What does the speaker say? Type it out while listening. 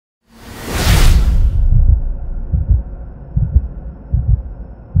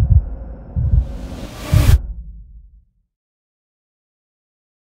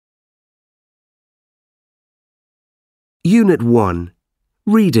Unit 1.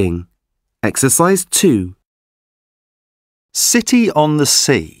 Reading. Exercise 2. City on the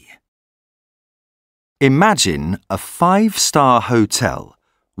sea. Imagine a 5-star hotel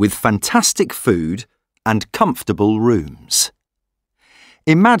with fantastic food and comfortable rooms.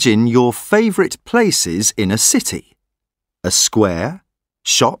 Imagine your favourite places in a city: a square,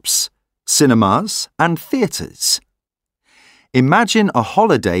 shops, cinemas and theatres. Imagine a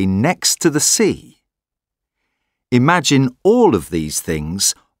holiday next to the sea. Imagine all of these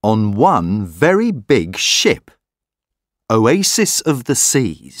things on one very big ship. Oasis of the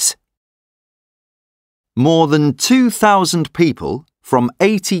Seas. More than 2,000 people from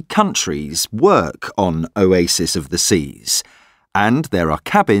 80 countries work on Oasis of the Seas, and there are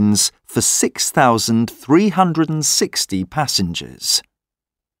cabins for 6,360 passengers.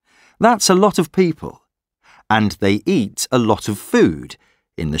 That's a lot of people, and they eat a lot of food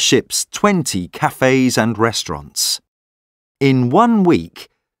in the ship's 20 cafes and restaurants. In 1 week,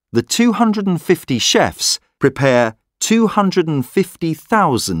 the 250 chefs prepare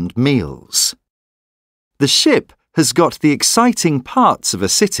 250,000 meals. The ship has got the exciting parts of a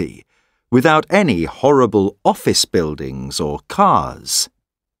city without any horrible office buildings or cars.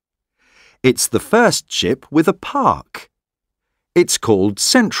 It's the first ship with a park. It's called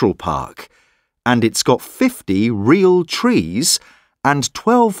Central Park, and it's got 50 real trees and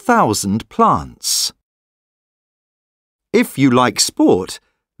 12,000 plants. If you like sport,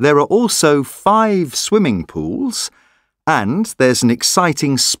 there are also 5 swimming pools, and there's an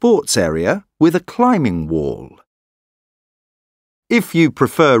exciting sports area with a climbing wall. If you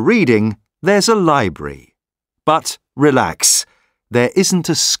prefer reading, there's a library. But relax, there isn't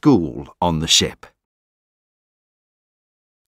a school on the ship.